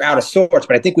you're out of sorts.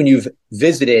 But I think when you've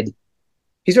visited,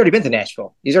 he's already been to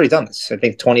Nashville. He's already done this. I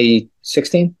think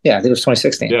 2016. Yeah, I think it was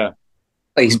 2016. Yeah.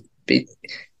 Like, he's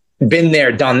been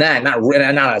there, done that.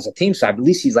 Not as a team side, but at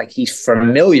least he's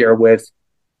familiar with,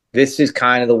 this is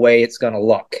kind of the way it's going to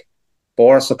look.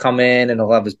 Boris will come in and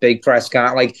he'll have his big press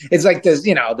con. Like, it's like this,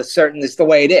 it's the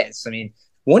way it is. I mean,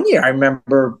 one year I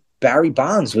remember Barry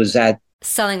Bonds was at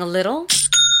Selling a little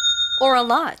or a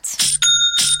lot?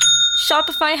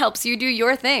 Shopify helps you do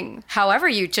your thing, however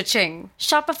you cha-ching.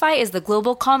 Shopify is the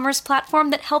global commerce platform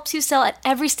that helps you sell at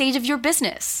every stage of your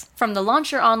business. From the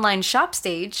launch your online shop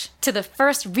stage, to the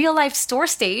first real-life store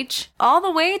stage, all the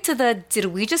way to the did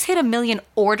we just hit 1 million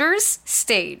orders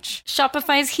stage.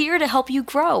 Shopify is here to help you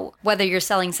grow. Whether you're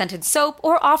selling scented soap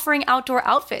or offering outdoor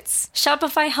outfits,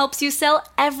 Shopify helps you sell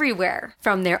everywhere.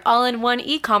 From their all-in-one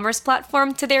e-commerce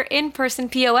platform to their in-person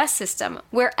POS system,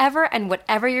 wherever and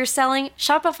whatever you're selling,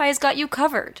 Shopify's got you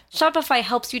covered. Shopify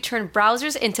helps you turn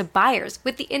browsers into buyers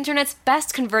with the internet's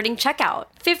best converting checkout.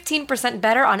 15%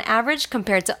 better on average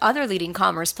compared to other leading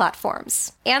commerce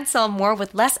platforms. And sell more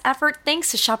with less effort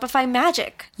thanks to Shopify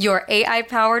Magic, your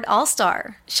AI-powered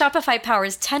all-star. Shopify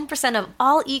powers 10% of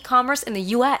all e-commerce in the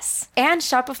US. And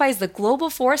Shopify is the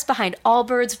global force behind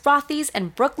Allbirds, Rothy's,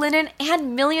 and Brooklinen,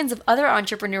 and millions of other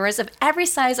entrepreneurs of every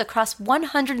size across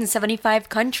 175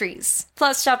 countries.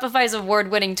 Plus, Shopify's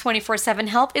award-winning 24/7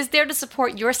 help is there to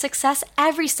support your success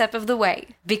every step of the way.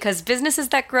 Because businesses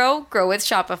that grow with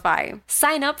Shopify.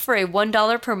 Sign up for a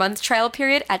 $1 per month trial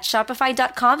period at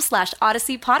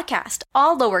shopify.com/Odyssey Podcast,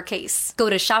 all lowercase. Go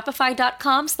to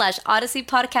shopify.com/Odyssey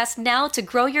Podcast now to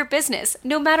grow your business,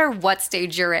 no matter what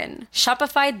stage you're in.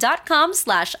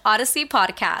 Shopify.com/Odyssey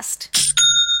Podcast.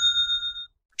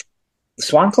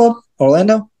 Swan Club,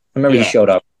 Orlando. I remember he showed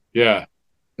up. Yeah.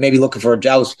 Maybe looking for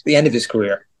the end of his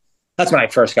career. That's when I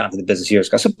first got into the business years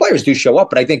ago. So players do show up,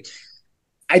 but I think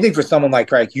for someone like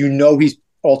Craig, he's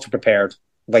ultra prepared,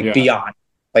 beyond.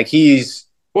 Like, he's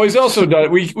also done.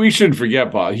 We shouldn't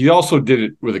forget, Bob. He also did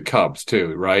it with the Cubs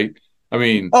too, right? I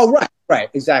mean, right,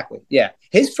 exactly, yeah.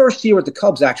 His first year with the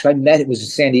Cubs, actually, I met. It was in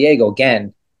San Diego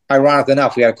again. Ironically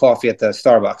enough, we had a coffee at the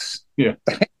Starbucks. Yeah.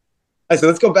 I said,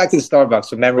 let's go back to the Starbucks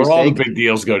for memory's sake. Where all the big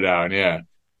deals go down. Yeah.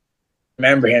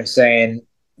 Remember him saying,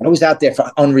 I was out there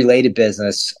for unrelated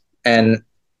business, and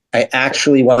I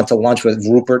actually went to lunch with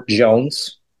Rupert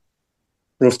Jones,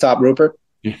 Rooftop Rupert.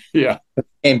 Yeah.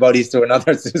 Became buddies to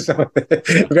another.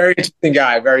 Very interesting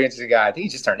guy. Very interesting guy. I think he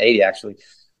just turned 80, actually.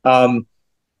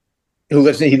 He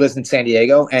lives in San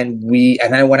Diego, and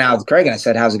I went out with Craig and I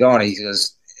said, "How's it going?" And he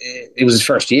goes, "It was his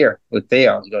first year with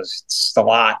Theo." He goes, "It's a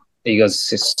lot." He goes,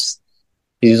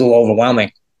 "He's a little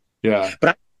overwhelming." Yeah.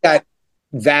 But I think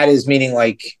that is meaning,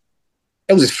 like,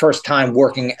 it was his first time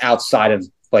working outside of,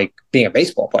 like, being a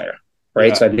baseball player, right?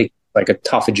 Yeah. So I think, like, a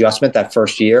tough adjustment that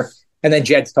first year. And then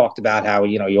Jed's talked about how,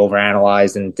 he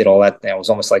overanalyzed and did all that. It was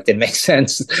almost like didn't make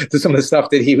sense to some of the stuff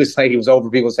that he was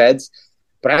over people's heads.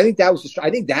 But I think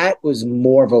that was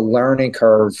more of a learning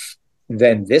curve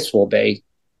than this will be,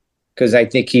 because I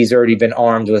think he's already been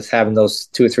armed with having those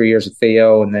 2 or 3 years with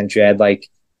Theo and then Jed. So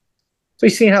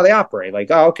he's seeing how they operate. Like,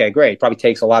 oh, okay, great. Probably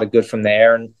takes a lot of good from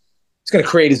there. And he's going to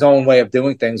create his own way of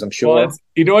doing things, I'm sure. Well,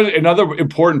 you know what? Another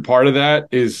important part of that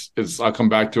is I'll come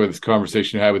back to this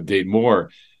conversation I had with Dayton Moore,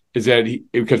 is that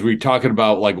because we're talking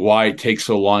about like why it takes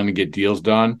so long to get deals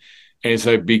done. And it's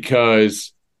like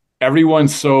because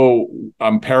everyone's so,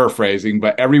 I'm paraphrasing,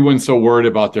 but everyone's so worried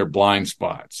about their blind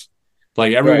spots.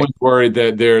 Like everyone's worried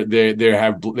that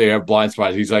they have blind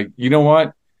spots. He's like, you know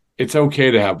what? It's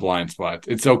okay to have blind spots.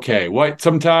 It's okay.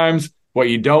 Sometimes what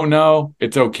you don't know,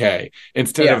 it's okay.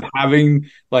 Instead of having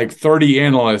like 30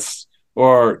 analysts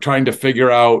or trying to figure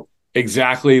out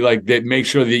exactly like that, make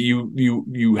sure that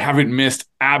you haven't missed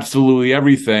absolutely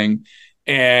everything.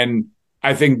 And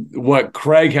I think what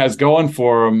Craig has going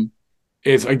for him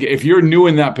is, like, if you're new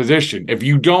in that position, if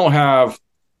you don't have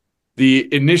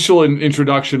the initial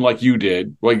introduction like you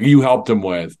did, like you helped him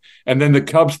with, and then the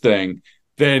Cubs thing,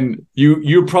 then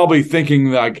you're probably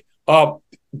thinking like, oh,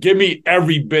 give me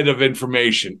every bit of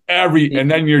information, and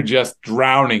then you're just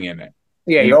drowning in it.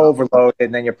 Yeah, you're overloaded,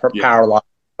 and then you're paralyzed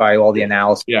by all the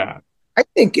analysis. Yeah, I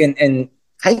think, and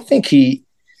I think he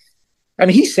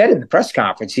said in the press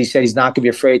conference, he said he's not going to be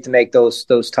afraid to make those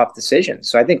tough decisions.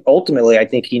 So I think ultimately, I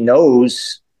think he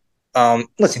knows.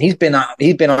 Listen, he's been on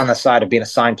the side of being a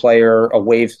signed player, a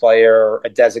waived player, a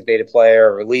designated player,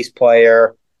 a released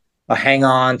player, a hang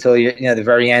on till the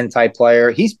very end type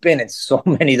player. He's been in so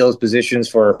many of those positions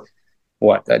for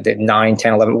 9,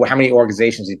 10, 11, how many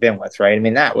organizations he's been with, right? I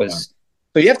mean, that was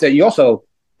so you also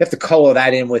have to color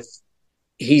that in with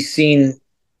he's seen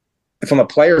from a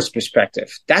player's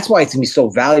perspective. That's why it's gonna be so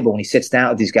valuable when he sits down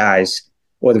with these guys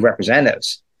or the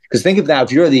representatives. Because think of that,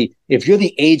 if you're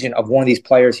the agent of one of these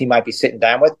players he might be sitting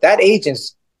down with, that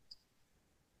agent's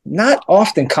not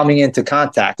often coming into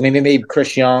contact. I mean, maybe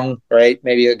Chris Young, right?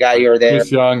 Maybe a guy here or there.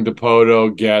 Chris Young,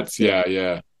 Dipoto, Getz,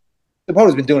 yeah.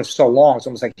 Dipoto's been doing it for so long. It's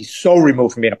almost like he's so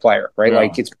removed from being a player, right? Yeah.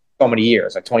 Like it's so many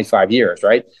years, like 25 years,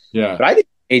 right? Yeah. But I think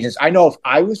agents, I know if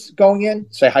I was going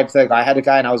in, say hypothetically, I had a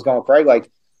guy and I was going with Craig,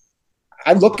 like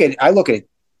I look at it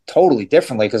totally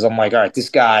differently because I'm like, all right, this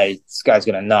guy's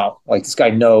gonna know. Like this guy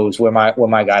knows where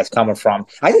my guy's coming from.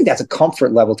 I think that's a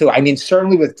comfort level too. I mean,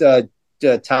 certainly with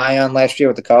Tyon last year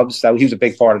with the Cubs, he was a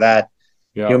big part of that.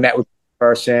 Yeah. You met with the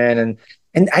person,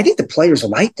 and I think the players are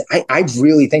like that. I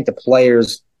really think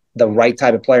the right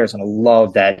type of players, and I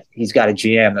love that he's got a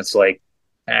GM that's like,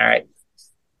 all right,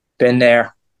 been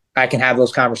there. I can have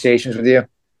those conversations with you.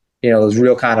 You know, those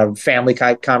real kind of family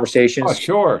type conversations. Oh,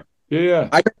 sure. Yeah.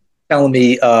 Telling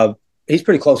me he's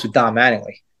pretty close with Don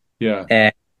Mattingly. Yeah.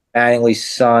 And Mattingly's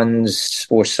son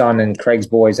and Craig's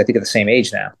boys, I think, are the same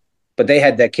age now. But they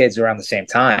had their kids around the same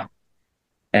time.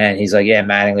 And he's like, yeah,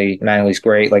 Mattingly's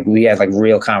great. Like we had like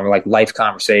real life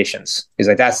conversations. He's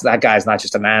like, that guy's not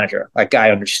just a manager. That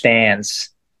guy understands,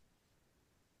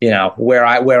 where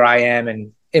I am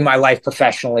and in my life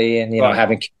professionally and,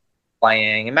 having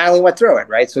playing. And Mattingly went through it,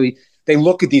 right? So they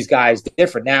look at these guys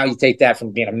different. Now you take that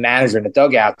from being a manager in the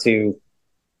dugout to,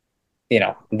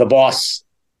 the boss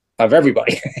of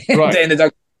everybody. Right.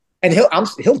 And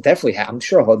he'll definitely I'm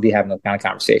sure he'll be having those kind of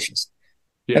conversations.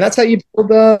 Yeah. And that's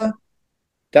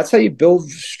how you build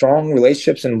strong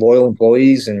relationships and loyal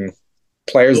employees and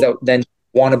players that then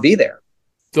want to be there.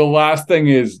 The last thing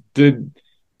is, do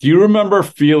you remember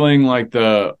feeling like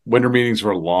the winter meetings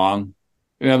were long?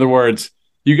 In other words,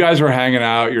 you guys were hanging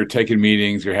out, you're taking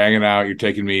meetings, you're hanging out, you're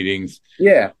taking meetings.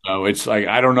 Yeah. So it's like,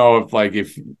 I don't know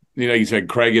if you said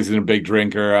Craig isn't a big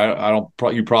drinker.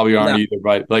 You probably aren't either,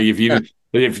 but like if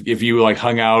you like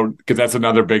hung out, because that's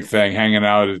another big thing, hanging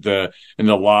out in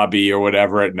the lobby or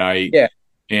whatever at night. Yeah.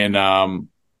 And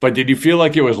but did you feel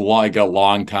like it was like a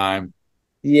long time?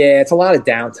 Yeah, it's a lot of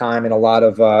downtime and a lot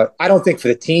of I don't think for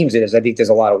the teams it is. I think there's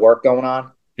a lot of work going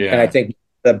on. Yeah. And I think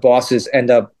the bosses end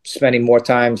up spending more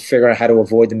time figuring out how to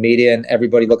avoid the media and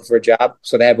everybody looking for a job.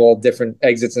 So they have all different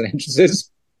exits and entrances.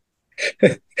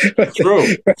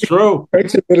 True.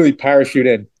 Craig should literally parachute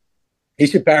in. He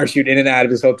should parachute in and out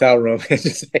of his hotel room.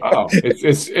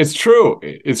 It's true.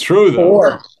 It's true though.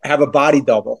 Or have a body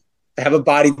double.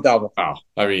 Oh,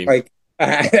 I mean, like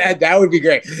that would be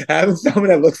great. Having someone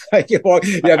that looks like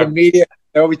the media,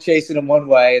 they'll be chasing him one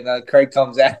way, and then Craig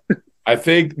comes out. I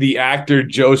think the actor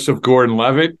Joseph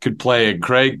Gordon-Levitt could play a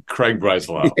Craig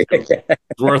Breslow. It's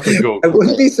worth a Google. I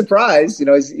wouldn't be surprised. Him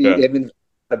and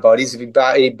the buddies if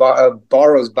he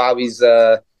borrows Bobby's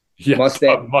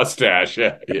mustache.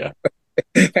 Yeah.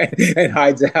 and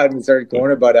hides out in a certain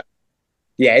corner, but.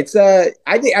 Yeah, it's I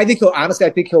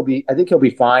think he'll be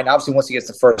fine. Obviously, once he gets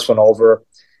the first one over,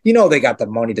 they got the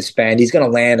money to spend. He's going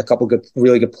to land a couple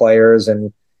really good players,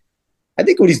 and I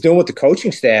think what he's doing with the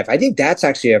coaching staff, I think that's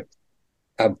actually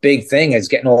a big thing is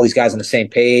getting all these guys on the same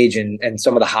page and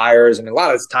some of the hires. I mean, a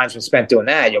lot of the time's been spent doing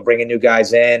that. Bringing new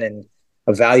guys in and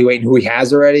evaluating who he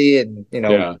has already. And,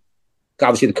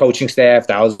 obviously the coaching staff,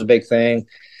 that was a big thing.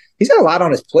 He's got a lot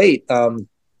on his plate. I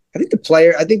think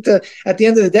at the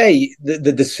end of the day,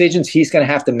 the decisions he's going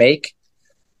to have to make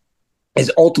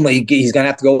is ultimately he's going to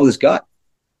have to go with his gut.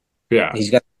 Yeah.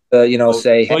 He's going to,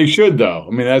 say. Well, he should, though.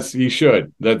 I mean, he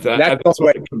should. That's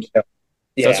what it comes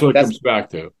back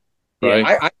to. Right.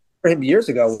 Yeah, I remember him years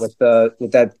ago with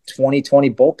that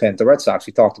 2020 bullpen, the Red Sox.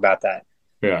 We talked about that.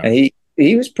 Yeah. And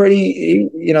he was pretty,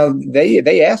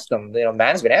 they asked him,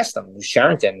 management asked him,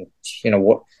 Sherrington,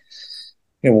 what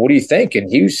do you think?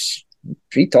 And he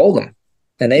told them,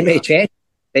 and they made changes.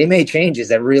 They made changes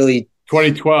that really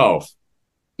 2012.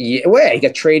 Yeah, well, he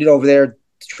got traded over there,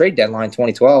 trade deadline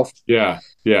 2012. Yeah.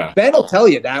 Ben will tell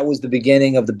you that was the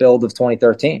beginning of the build of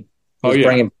 2013.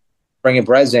 Bringing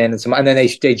Brez in and then they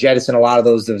jettisoned a lot of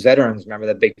those veterans. Remember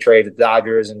that big trade with the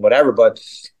Dodgers and whatever. But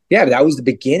yeah, that was the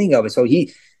beginning of it. So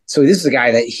this is a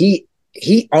guy that he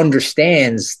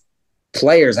understands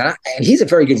players, and he's a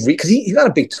very good because he's not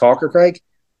a big talker, Craig.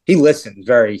 He listens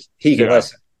he can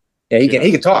listen. Yeah, he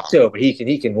can talk too, but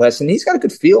he can listen. He's got a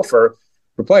good feel for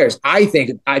players. I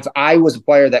think if I was a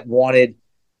player that wanted,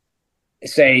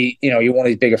 say, you want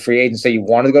these bigger free agents, say you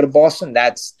wanted to go to Boston,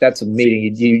 that's a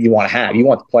meeting you want to have. You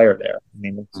want the player there. I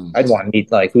mean, I'd want to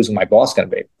meet, like, who's my boss going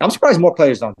to be. I'm surprised more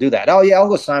players don't do that. Oh, yeah, I'll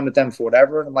go sign with them for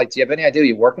whatever. And I'm like, do you have any idea what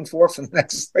you're working for the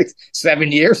next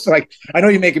 7 years? Like, I know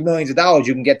you're making millions of dollars.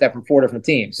 You can get that from 4 different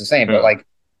teams. The same, but like,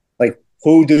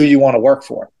 who do you want to work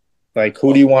for? Like,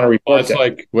 who do you want to report to? It's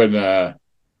like when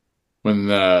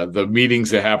the meetings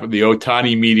that happened, the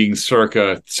Otani meetings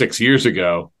circa 6 years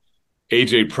ago,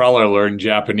 AJ Preller learned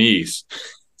Japanese.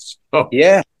 So,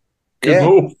 good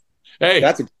move. Hey,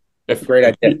 that's a great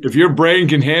idea. If your brain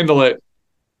can handle it,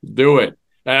 do it.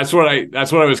 And that's what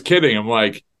I was kidding. I'm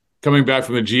like, coming back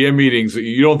from the GM meetings,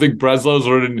 you don't think Breslow's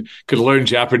could learn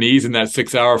Japanese in that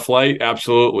 6-hour flight?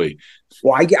 Absolutely.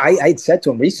 Well, I said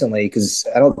to him recently, because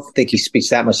I don't think he speaks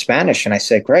that much Spanish, and I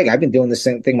said, Greg, I've been doing the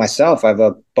same thing myself. I have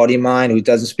a buddy of mine who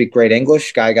doesn't speak great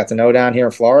English, guy I got to know down here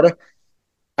in Florida.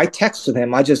 I texted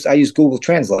him. I use Google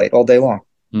Translate all day long.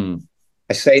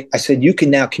 I said, you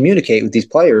can now communicate with these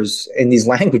players in these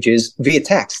languages via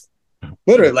text.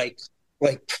 Literally, like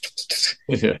but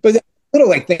little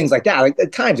like things like that. Like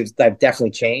at times I've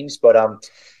definitely changed, but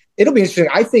it'll be interesting.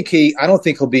 I don't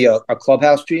think he'll be a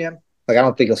clubhouse GM. Like, I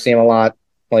don't think you'll see him a lot.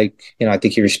 Like, I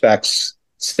think he respects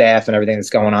staff and everything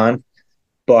that's going on.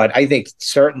 But I think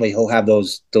certainly he'll have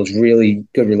those really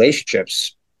good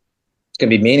relationships. It's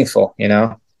going to be meaningful,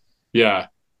 Yeah.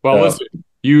 Well, listen,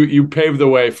 you paved the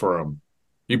way for him.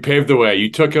 You paved the way.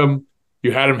 You took him.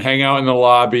 You had him hang out in the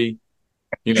lobby.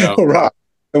 Rob,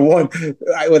 the one,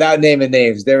 without naming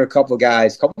names, there were a couple of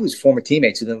his former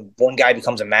teammates. And then one guy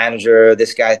becomes a manager,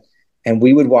 this guy. And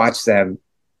we would watch them.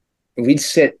 We'd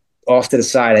sit off to the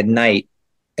side at night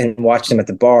and watch them at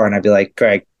the bar, and I'd be like,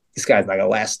 Craig, this guy's not gonna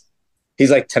last.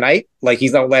 He's like, tonight? Like,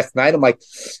 he's not last tonight? I'm like,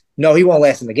 no, he won't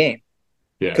last in the game.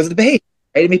 Yeah. Because of the behavior.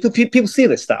 Right? I mean, people see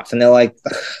this stuff and they're like,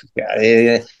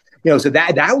 yeah. So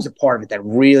that was a part of it that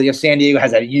really, San Diego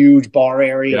has a huge bar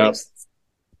area.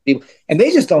 People, and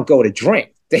they just don't go to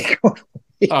drink. They go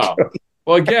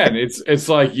well, again, it's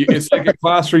like a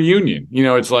class reunion.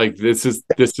 It's like this is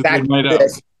the night out.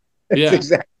 Yeah.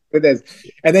 Exactly. It is.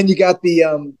 And then you got the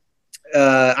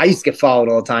I used to get followed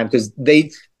all the time because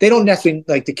they don't necessarily,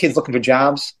 like, the kids looking for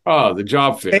jobs. Oh, the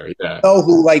job fair. They know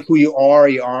who you are or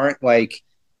you aren't. Like,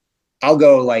 I'll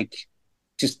go, like,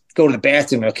 just go to the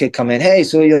bathroom and a kid come in, hey,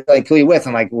 so you're like, who are you with?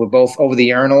 I'm like, we're both over the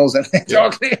urinals and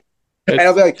talking. And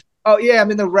I'll be like, oh yeah, I'm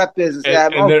in the rep business.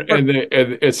 And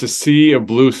it's a sea of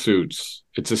blue suits.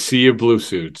 It's a sea of blue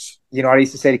suits. You know what I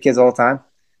used to say to kids all the time?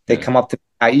 They come up to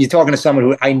you're talking to someone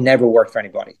who I never worked for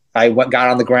anybody. I got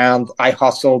on the ground. I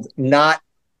hustled not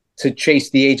to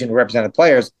chase the agent who represented the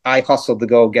players. I hustled to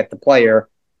go get the player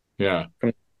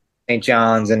from St.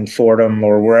 John's and Fordham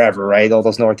or wherever, right? All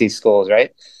those Northeast schools,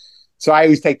 right? So I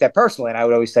always take that personally. And I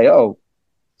would always say,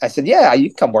 I said, yeah, you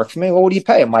can come work for me. Well, what do you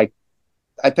pay? I'm like,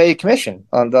 I pay a commission.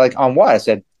 On what? I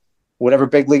said, whatever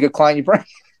big league client you bring.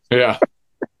 Yeah.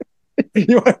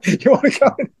 you want to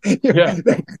come? Yeah.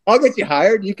 I'll get you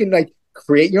hired. You can, like,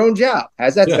 create your own job.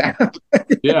 How's that sound?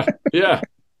 Yeah.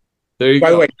 There you go.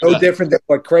 By the way, no different than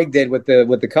what Craig did with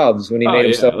the Cubs when he made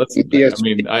himself. I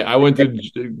mean, I went to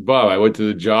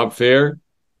the job fair.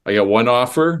 I got one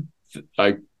offer.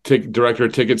 I director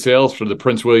of ticket sales for the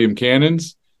Prince William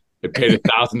Cannons. It paid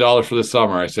 $1,000 for the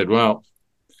summer. I said, well,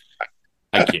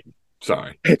 I can't.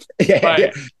 Sorry.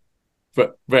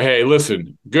 But hey,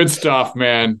 listen, good stuff,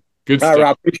 man. Good All right,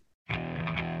 stuff. Rob.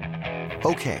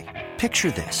 Okay,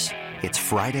 picture this. It's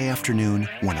Friday afternoon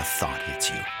when a thought hits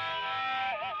you.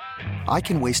 I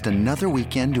can waste another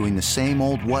weekend doing the same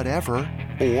old whatever,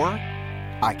 or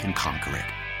I can conquer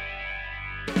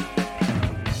it.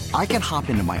 I can hop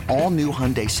into my all-new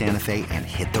Hyundai Santa Fe and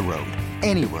hit the road.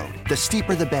 Any road. The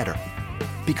steeper, the better.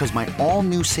 Because my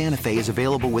all-new Santa Fe is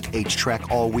available with H-Track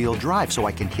all-wheel drive, so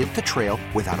I can hit the trail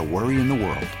without a worry in the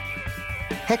world.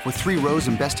 Heck, with 3 rows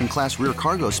and best-in-class rear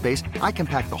cargo space, I can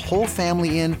pack the whole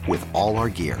family in with all our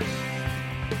gear.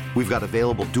 We've got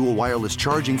available dual wireless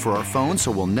charging for our phones,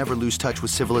 so we'll never lose touch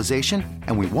with civilization,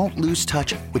 and we won't lose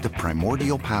touch with the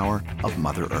primordial power of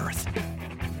Mother Earth.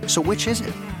 So which is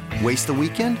it? Waste the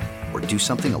weekend or do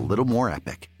something a little more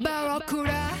epic?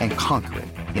 And conquer it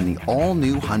in the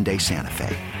all-new Hyundai Santa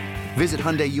Fe. Visit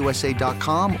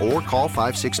HyundaiUSA.com or call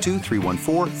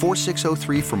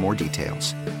 562-314-4603 for more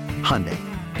details. Hyundai,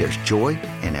 there's joy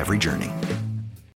in every journey.